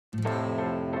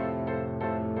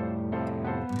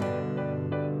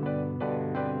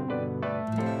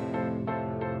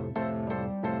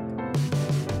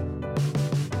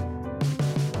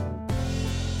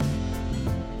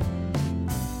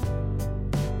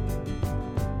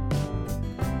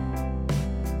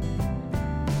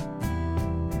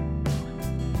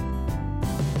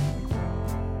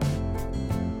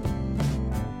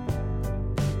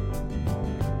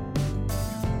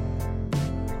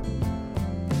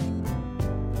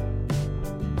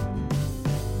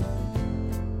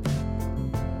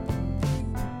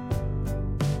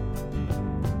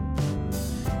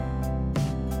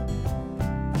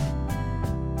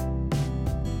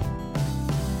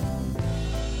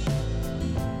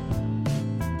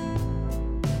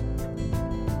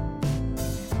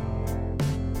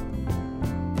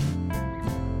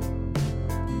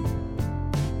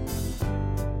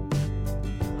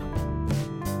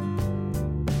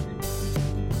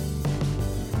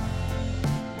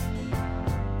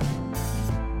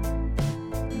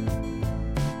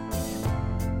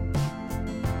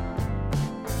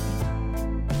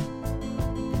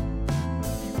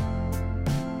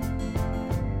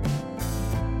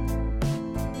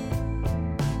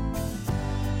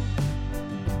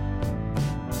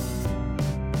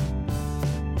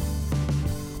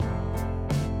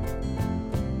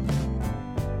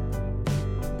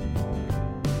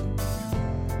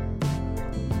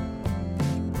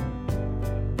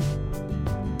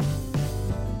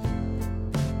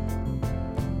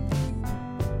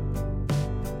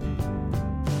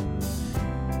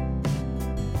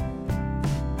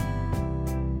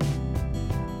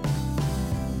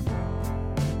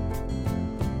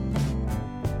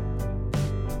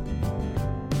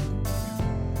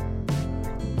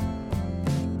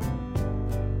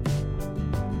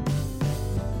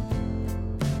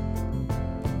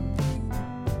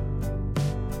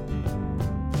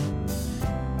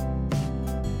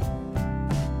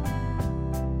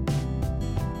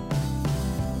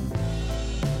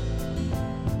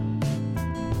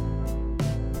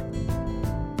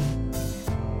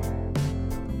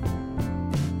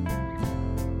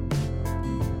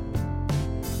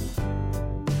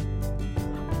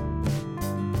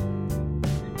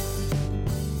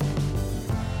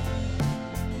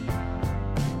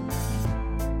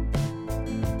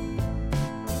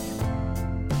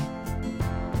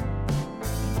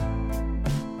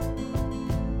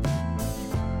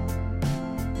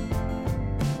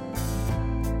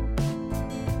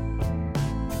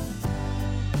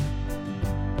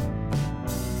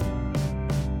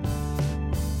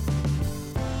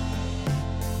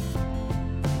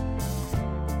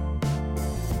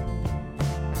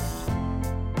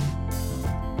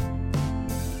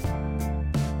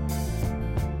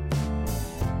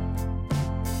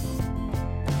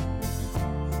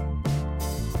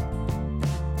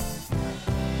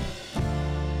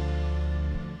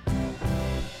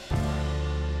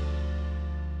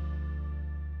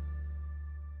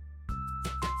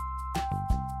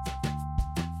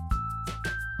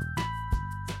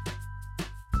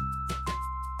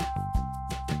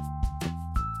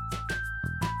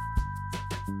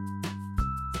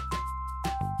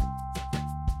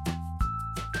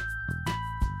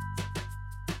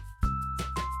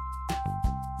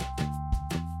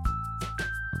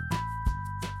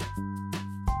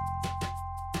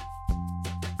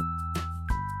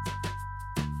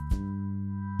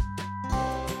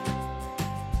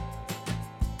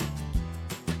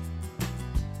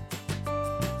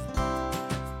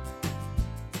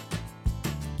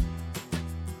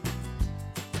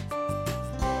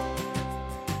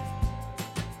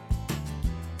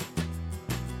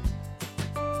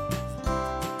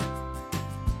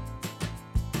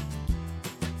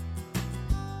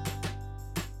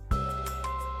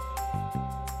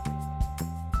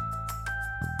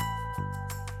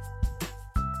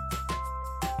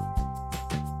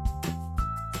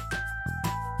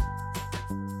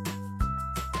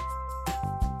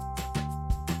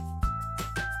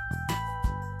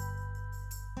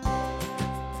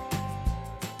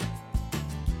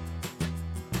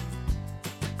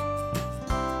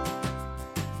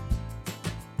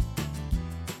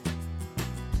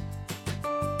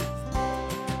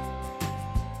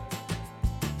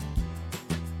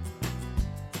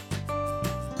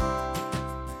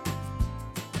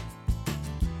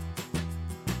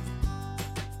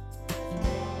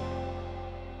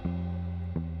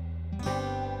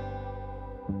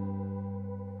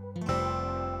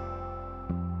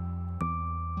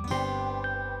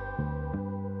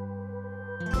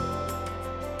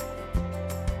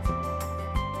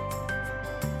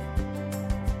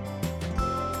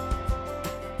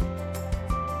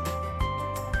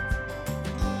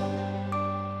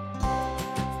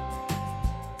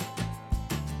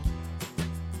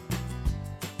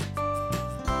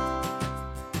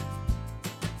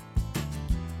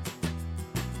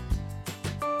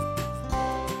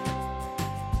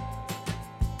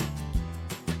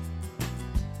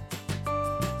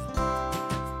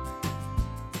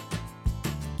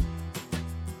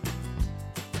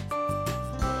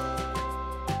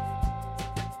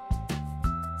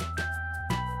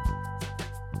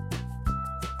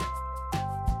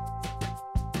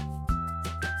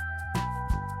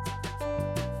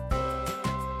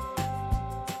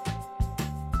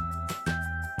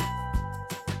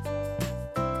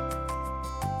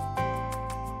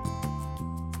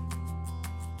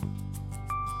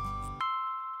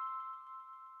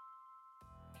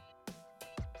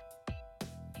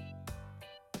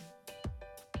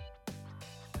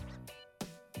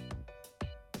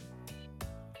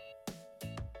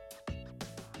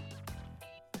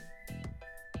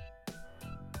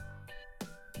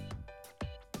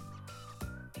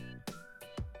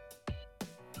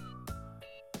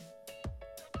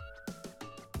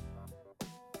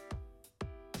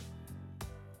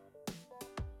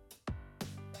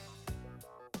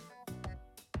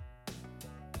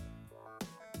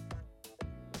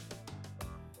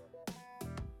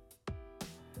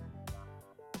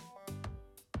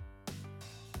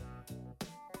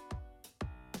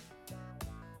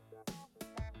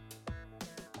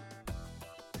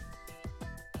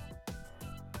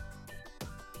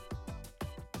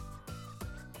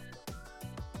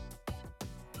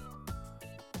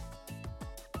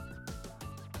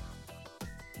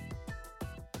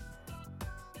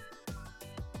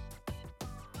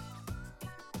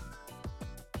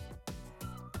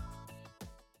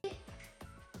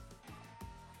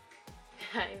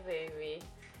Hi, baby.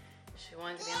 She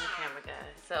wanted to be on the camera,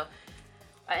 guys. So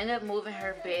I ended up moving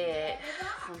her bed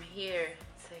from here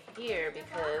to here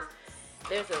because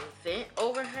there's a vent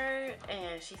over her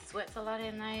and she sweats a lot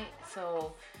at night.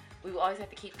 So we will always have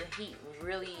to keep the heat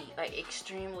really, like,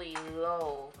 extremely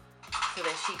low so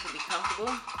that she could be comfortable.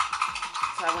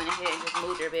 So I went ahead and just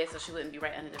moved her bed so she wouldn't be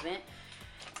right under the vent.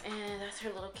 And that's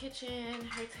her little kitchen,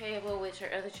 her table, which her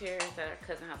other chairs at our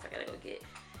cousin's house I gotta go get.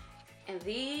 And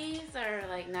these are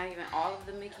like not even all of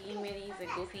the Mickey, Minnies, and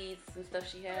Goofies and stuff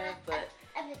she has, but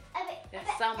there's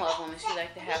some of them and she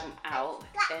likes to have them out.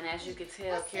 And as you can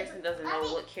tell, Kirsten doesn't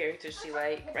know what characters she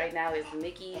like. Right now it's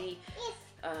Mickey,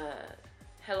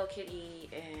 Hello Kitty,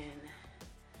 and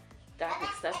Doc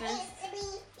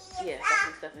McStuffins. Yeah,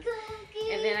 Doc McStuffins.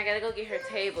 And then I gotta go get her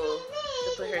table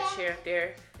to put her chair up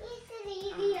there.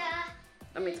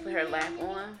 To put her lamp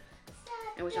on,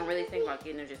 and which I'm really thinking about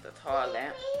getting her just a tall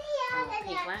lamp,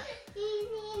 pink lamp.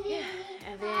 Yeah,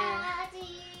 and then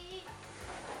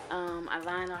I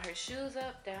line all her shoes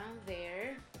up down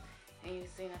there, and you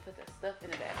see I put the stuff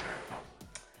in the bathroom.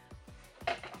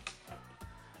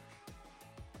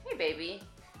 Hey, baby.